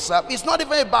physical self. It's not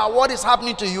even about what is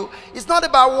happening to you. It's not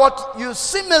about what you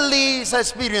seemingly is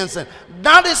experiencing.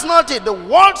 That is not it. The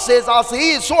word says, as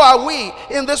he is, so are we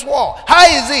in this world. How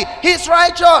is he? He's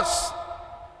righteous.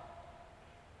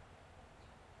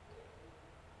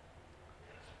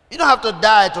 You don't have to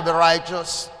die to be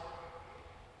righteous.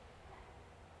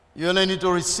 You only need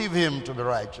to receive him to be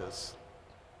righteous.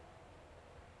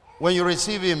 When you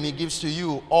receive him, he gives to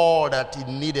you all that he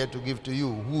needed to give to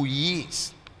you, who he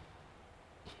is.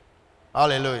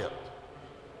 Hallelujah.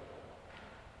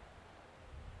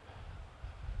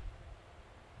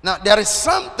 Now, there is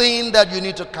something that you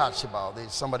need to catch about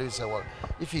this. Somebody will say, well,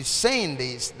 if he's saying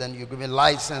this, then you give me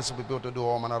license to be able to do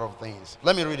all manner of things.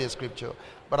 Let me read the scripture,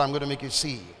 but I'm going to make you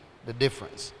see the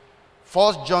difference.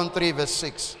 1 John 3 verse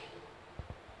 6.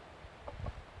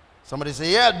 Somebody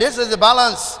say, yeah, this is the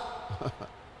balance.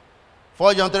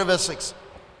 1 John 3 verse 6.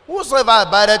 Whosoever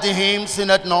abideth in him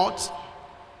sinneth not.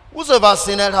 Whosoever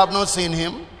sinneth have not seen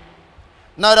him,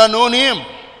 neither known him.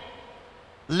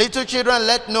 Little children,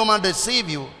 let no man deceive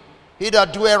you. He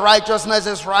that doeth righteousness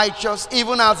is righteous,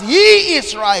 even as he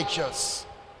is righteous.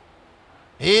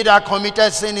 He that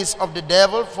committeth sin is of the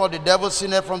devil, for the devil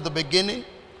sinned from the beginning.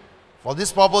 For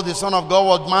this purpose the Son of God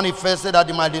was manifested, that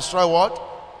he might destroy what?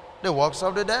 The works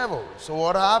of the devil. So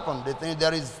what happened? They think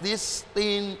there is this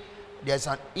thing there's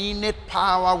an innate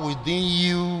power within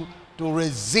you to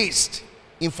resist,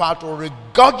 in fact, to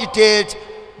regurgitate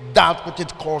that which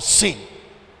it calls sin.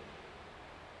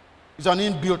 It's an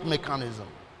inbuilt mechanism.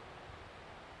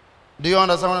 Do you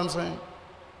understand what I'm saying?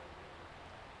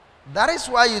 That is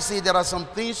why you see there are some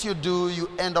things you do, you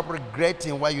end up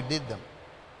regretting why you did them.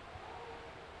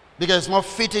 Because it's not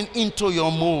fitting into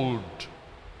your mold.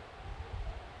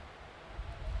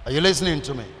 Are you listening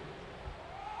to me?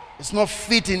 It's not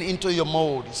fitting into your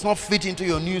mold. It's not fitting into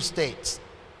your new state.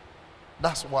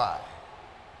 That's why.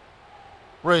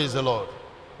 Praise the Lord.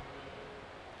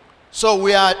 So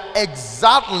we are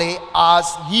exactly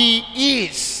as He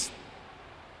is.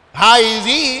 How is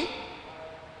He?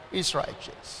 He's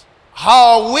righteous.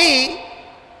 How are we?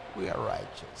 We are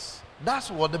righteous. That's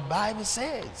what the Bible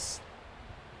says.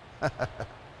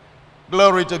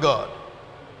 Glory to God.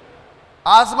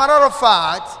 As a matter of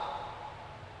fact,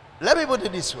 let me put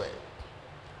it this way.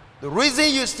 The reason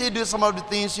you still do some of the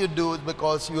things you do is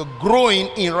because you're growing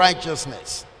in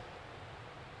righteousness.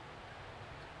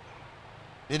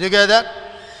 Did you get that?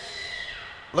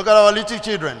 Look at our little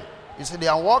children. You see, they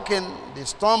are walking, they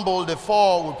stumble, they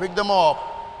fall, we pick them up.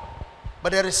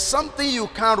 But there is something you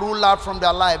can't rule out from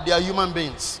their life. They are human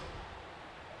beings.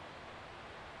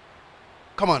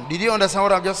 Come on, did you understand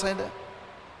what I've just said there?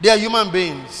 They are human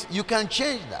beings. You can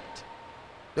change that.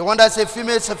 The one that's a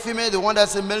female is a female, the one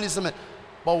that's a male is a male.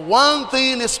 But one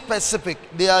thing is specific,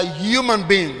 they are human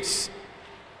beings.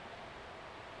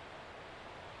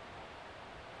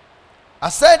 I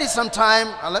said it sometime,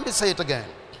 and let me say it again.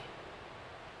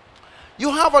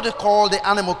 You have what they call the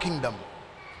animal kingdom.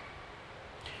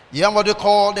 You have what they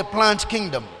call the plant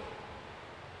kingdom.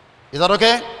 Is that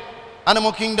okay?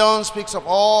 Animal kingdom speaks of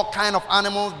all kind of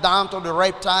animals down to the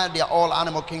reptile. They are all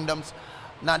animal kingdoms.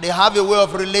 Now they have a way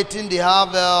of relating. They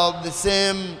have the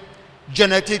same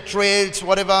genetic traits,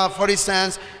 whatever. For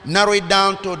instance, narrow it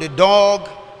down to the dog.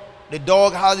 The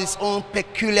dog has its own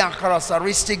peculiar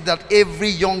characteristic that every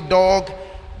young dog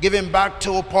given back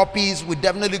to puppies will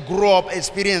definitely grow up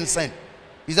experiencing.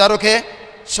 Is that okay?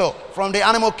 So from the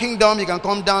animal kingdom, you can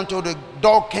come down to the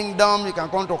dog kingdom, you can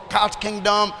come to cat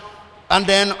kingdom, and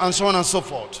then and so on and so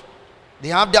forth. They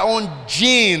have their own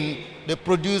gene they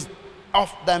produce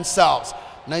of themselves.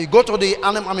 Now you go to the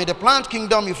the plant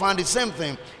kingdom, you find the same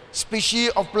thing.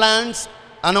 Species of plants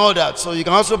and all that. So you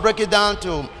can also break it down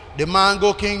to the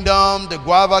mango kingdom, the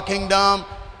guava kingdom,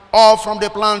 all from the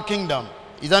plant kingdom.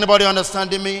 Is anybody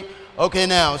understanding me? Okay,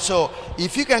 now, so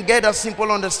if you can get a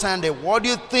simple understanding, what do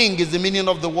you think is the meaning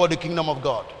of the word the kingdom of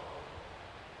God?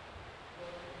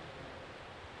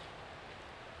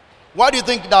 What do you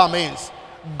think that means?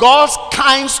 God's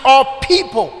kinds of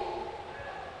people.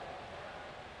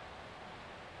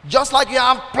 Just like you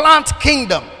have plant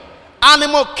kingdom,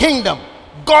 animal kingdom,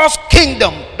 God's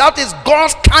kingdom. That is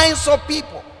God's kinds of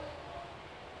people.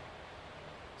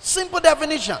 Simple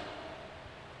definition.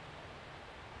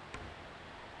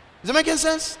 Is it making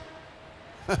sense?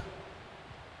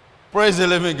 Praise the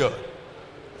living God.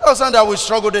 That's something that we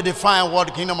struggle to define what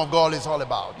the kingdom of God is all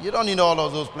about. You don't need all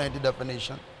of those plenty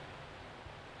definition.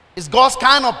 It's God's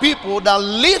kind of people that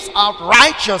lives out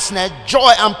righteousness,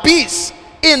 joy, and peace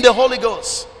in the Holy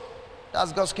Ghost.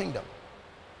 That's God's kingdom.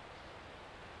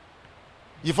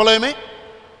 You follow me?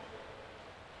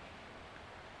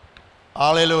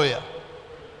 Hallelujah.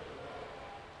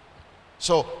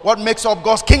 So what makes up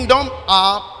God's kingdom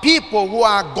are people who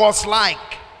are God's-like.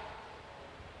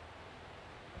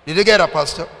 Did you get that,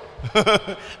 Pastor?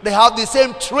 They have the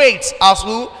same traits as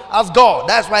who? As God.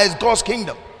 That's why it's God's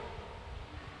kingdom.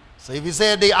 So if you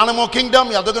say the animal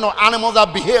kingdom, you're talking about animals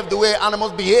that behave the way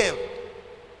animals behave.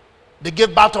 They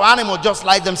give birth to animals just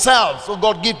like themselves. So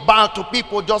God gives birth to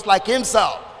people just like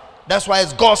himself. That's why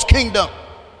it's God's kingdom.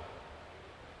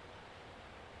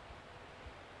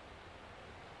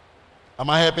 Am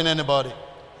I helping anybody?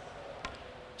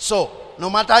 So, no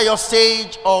matter your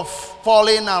stage of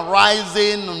falling and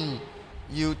rising, and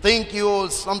you think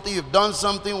you've done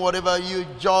something, whatever, you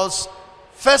just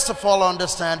first of all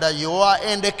understand that you are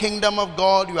in the kingdom of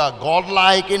God. You are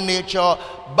God-like in nature,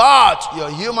 but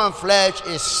your human flesh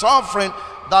is suffering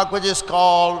that which is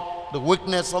called the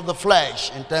weakness of the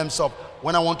flesh. In terms of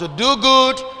when I want to do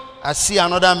good, I see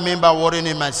another member worrying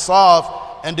in myself.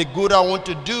 And the good I want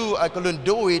to do, I couldn't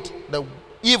do it. The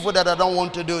evil that I don't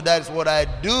want to do, that is what I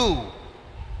do.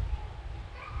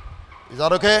 Is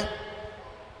that okay?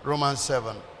 Romans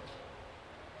 7.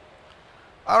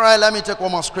 All right, let me take one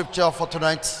more scripture for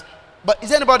tonight. But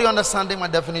is anybody understanding my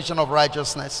definition of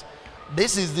righteousness?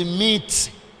 This is the meat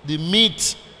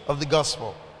of the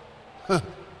gospel.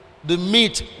 The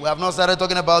meat. We have not started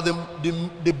talking about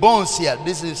the bones yet.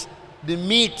 This is the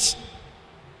meat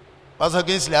Pastor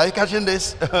Kingsley, are you catching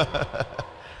this?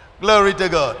 Glory to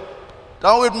God.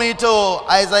 Turn with me to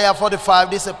Isaiah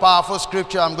 45. This is a powerful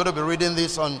scripture. I'm going to be reading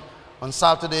this on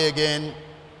Saturday again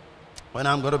when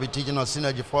I'm going to be teaching on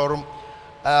Synergy Forum.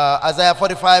 Isaiah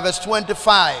 45 verse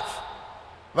 25.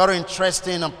 Very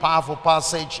interesting and powerful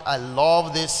passage. I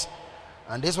love this.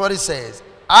 And this is what it says.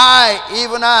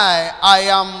 Even I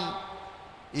am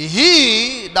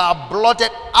he that blotted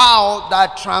out thy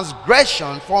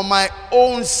transgression for my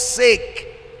own sake,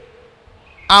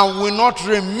 and will not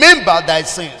remember thy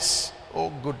sins. Oh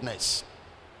goodness.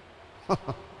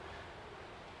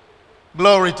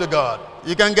 Glory to God.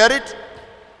 You can get it?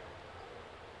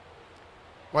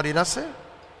 What did I say?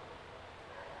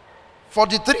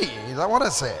 43. Is that what I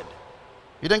said?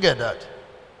 You didn't get that?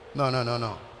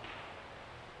 No.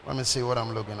 Let me see what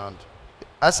I'm looking at.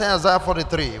 I said Isaiah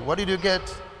 43. What did you get?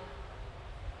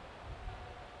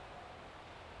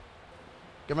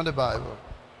 Give me the Bible.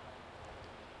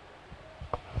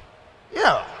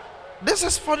 Yeah. This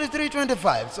is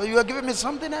 43:25. So you are giving me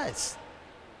something else.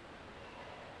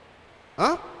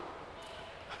 Huh?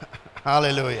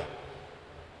 Hallelujah.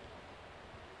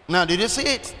 Now, did you see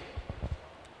it?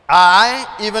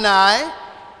 Even I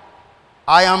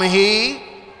am he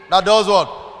that does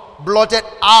what? Blotted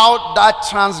out thy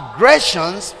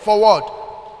transgressions for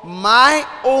what? My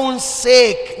own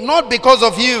sake, not because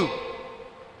of you.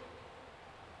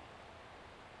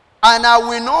 And I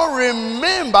will not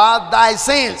remember thy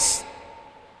sins.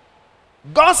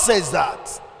 God says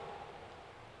that.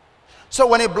 So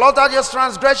when he blotted out your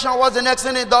transgression, what's the next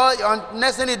thing he did?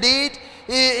 Next thing he did,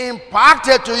 he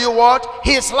impacted to you what?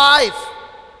 His life.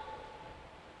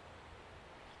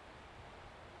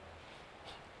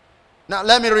 Now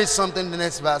let me read something in the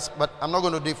next verse, but I'm not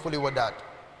going to deal fully with that.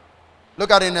 Look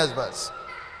at the next verse.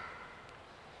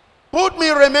 Put me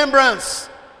in remembrance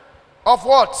of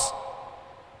what?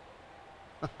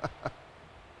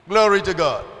 Glory to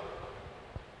God.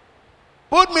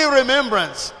 Put me in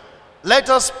remembrance. Let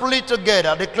us split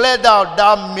together. Declare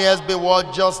thou mayest be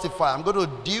what? Justified. I'm going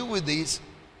to deal with this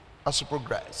as we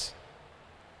progress.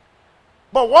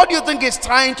 But what do you think he's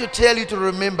trying to tell you to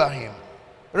remember him?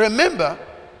 Remember,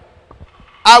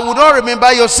 I will not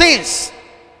remember your sins.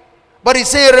 But he's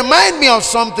saying, remind me of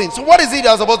something. So what is it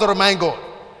that's supposed to remind God?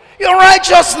 Your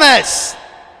righteousness.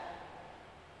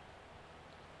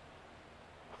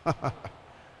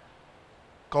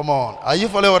 Come on. Are you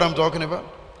following what I'm talking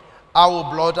about? I will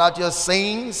blot out your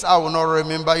sins. I will not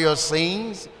remember your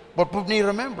sins. But put me in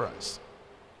remembrance.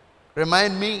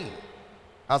 Remind me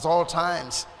at all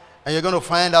times. And you're going to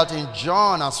find out in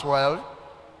John as well,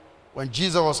 when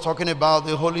Jesus was talking about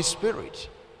the Holy Spirit.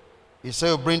 He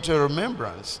said, bring to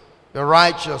remembrance your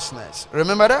righteousness.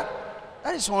 Remember that?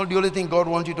 That is the only thing God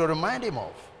wants you to remind him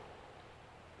of.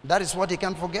 That is what he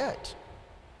can't forget.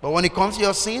 But when it comes to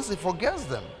your sins, he forgets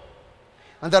them.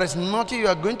 And there is nothing you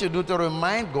are going to do to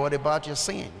remind God about your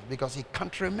sins, because he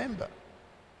can't remember.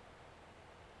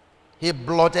 He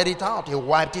blotted it out. He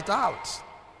wiped it out.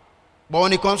 But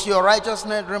when it comes to your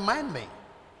righteousness, remind me.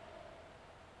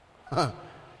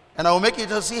 And I will make you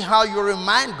to see how you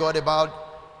remind God about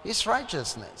his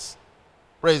righteousness.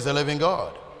 Praise the living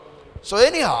God. So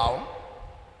anyhow,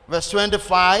 verse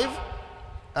 25,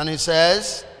 and he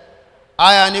says,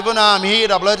 even I am he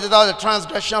that blotted out the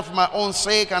transgression for my own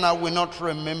sake, and I will not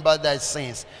remember thy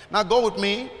sins. Now go with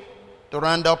me to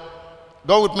round up.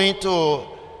 Go with me to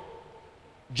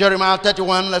Jeremiah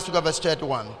 31. Let's look at verse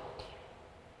 31.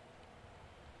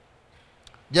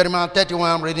 Jeremiah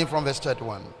 31, I'm reading from verse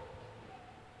 31.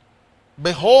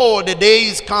 Behold, the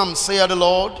days come, saith the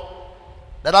Lord,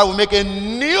 that I will make a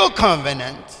new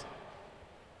covenant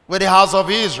with the house of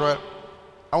Israel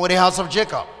and with the house of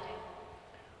Jacob.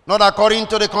 Not according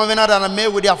to the covenant that I made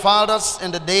with their fathers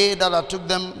in the day that I took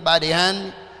them by the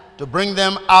hand to bring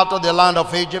them out of the land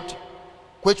of Egypt,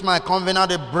 which my covenant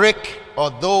they break,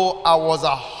 although I was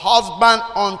a husband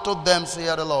unto them,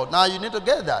 saith the Lord. Now you need to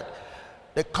get that.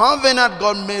 The covenant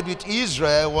God made with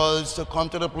Israel was to come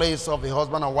to the place of a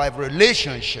husband and wife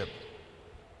relationship.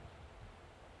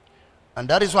 And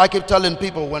that is why I keep telling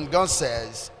people, when God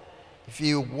says, if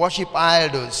you worship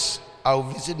idols, I will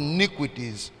visit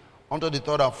iniquities unto the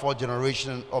third and fourth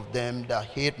generation of them that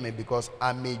hate me, because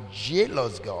I'm a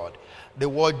jealous God. The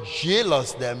word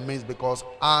jealous there means because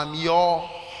I'm your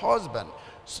husband.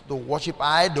 So to worship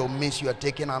idol means you are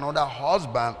taking another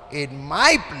husband in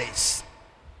my place.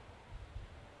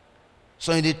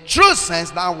 So in the true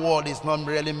sense, that word is not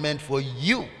really meant for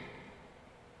you.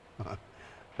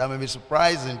 That may be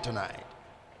surprising tonight.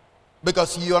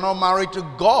 Because you are not married to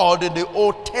God in the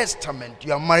Old Testament.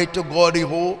 You are married to God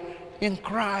in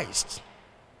Christ.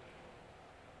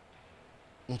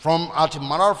 From at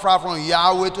matter of fact, from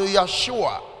Yahweh to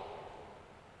Yeshua.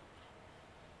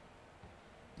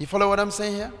 You follow what I'm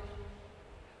saying here?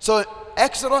 So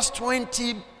Exodus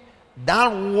 20,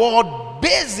 that word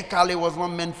basically was not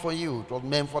meant for you. It was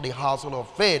meant for the household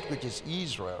of faith, which is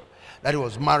Israel, that he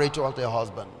was married to her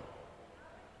husband.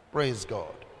 Praise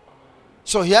God.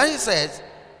 So here he says,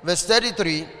 verse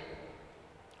 33,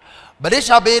 but it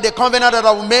shall be the covenant that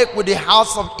I will make with the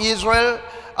house of Israel.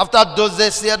 After those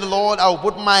days, saith the Lord, I will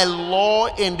put my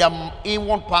law in their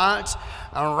inward parts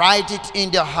and write it in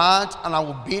their heart, and I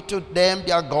will be to them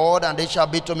their God, and they shall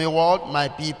be to me what? My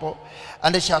people.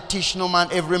 And they shall teach no man,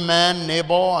 every man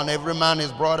neighbor, and every man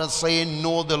his brother, saying,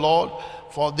 know the Lord,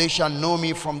 for they shall know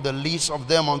me from the least of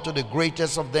them unto the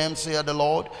greatest of them, saith the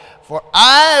Lord. For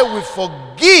I will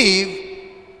forgive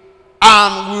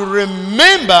and will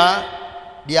remember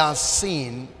their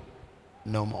sin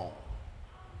no more.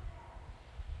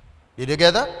 Did you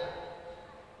get that?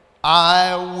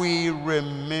 I will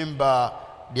remember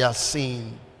their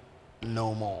sin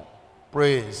no more.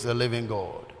 Praise the living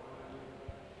God.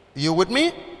 You with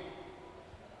me?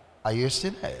 Are you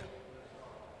still there?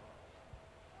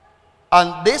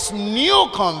 And this new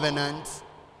covenant,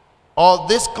 or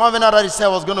this covenant that he said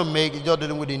was going to make, is just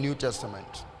dealing with the New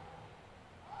Testament.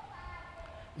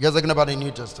 You're talking about the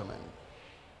New Testament,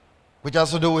 which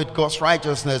has to do with God's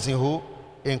righteousness in who?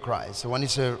 In Christ. So when he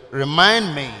says,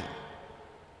 remind me,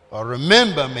 or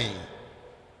remember me,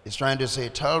 he's trying to say,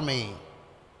 tell me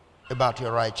about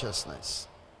your righteousness.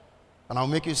 And I'll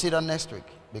make you see that next week,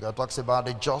 because it talks about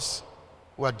the just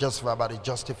who are justified by the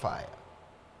justifier.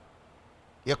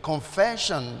 Your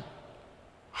confession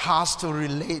has to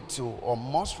relate to, or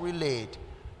must relate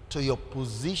to, your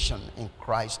position in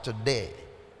Christ today.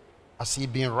 As he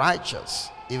being righteous,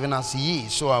 even as he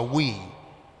is, so are we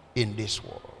in this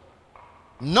world.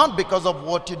 Not because of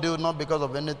what you do, not because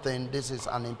of anything. This is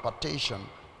an impartation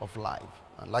of life.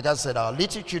 And like I said, our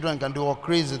little children can do all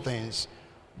crazy things,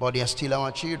 but they are still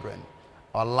our children.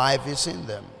 Our life is in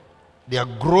them. They are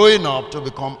growing up to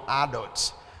become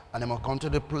adults, and they must come to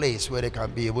the place where they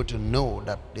can be able to know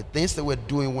that the things they were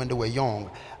doing when they were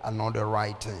young are not the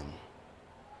right thing.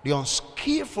 The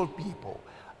unskillful people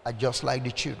are just like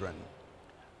the children.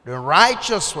 The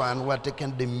righteous one who are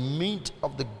taking the meat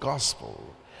of the gospel,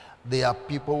 they are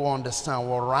people who understand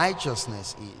what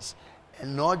righteousness is,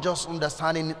 and not just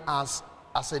understanding it as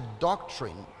a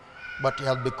doctrine, but it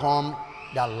has become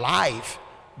their life,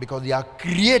 because they are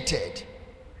created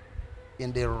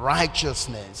in the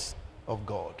righteousness of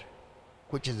God,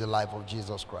 which is the life of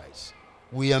Jesus Christ.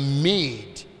 We are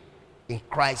made in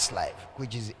Christ's life,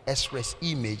 which is the express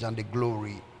image and the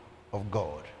glory of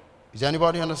God. Is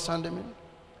anybody understanding me?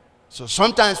 So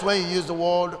sometimes when you use the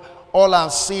word, all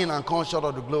have sinned and come short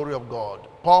of the glory of God,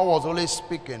 Paul was always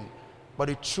speaking, but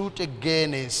the truth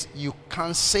again is you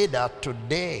can't say that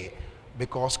today,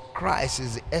 because Christ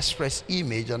is the express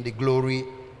image and the glory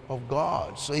of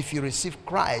God. So if you receive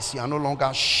Christ, you are no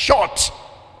longer short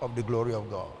of the glory of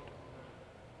God.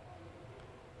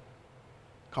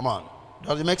 Come on.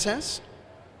 Does it make sense?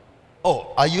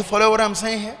 Oh, are you following what I'm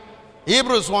saying here?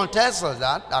 Hebrews 1 tells us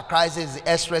that Christ is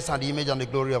the express and the image and the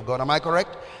glory of God. Am I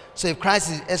correct? So if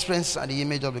Christ is the express and the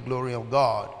image of the glory of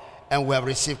God, and we have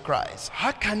received Christ,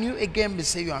 how can you again be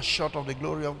saying you are short of the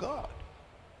glory of God?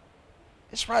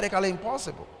 It's radically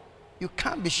impossible. You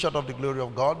can't be short of the glory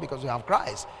of God, because you have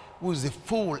Christ, who is the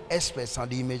full express and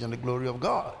the image and the glory of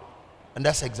God. And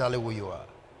that's exactly who you are.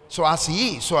 So as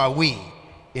he is, so are we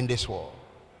in this world.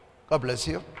 God bless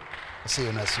you. I'll see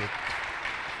you next week.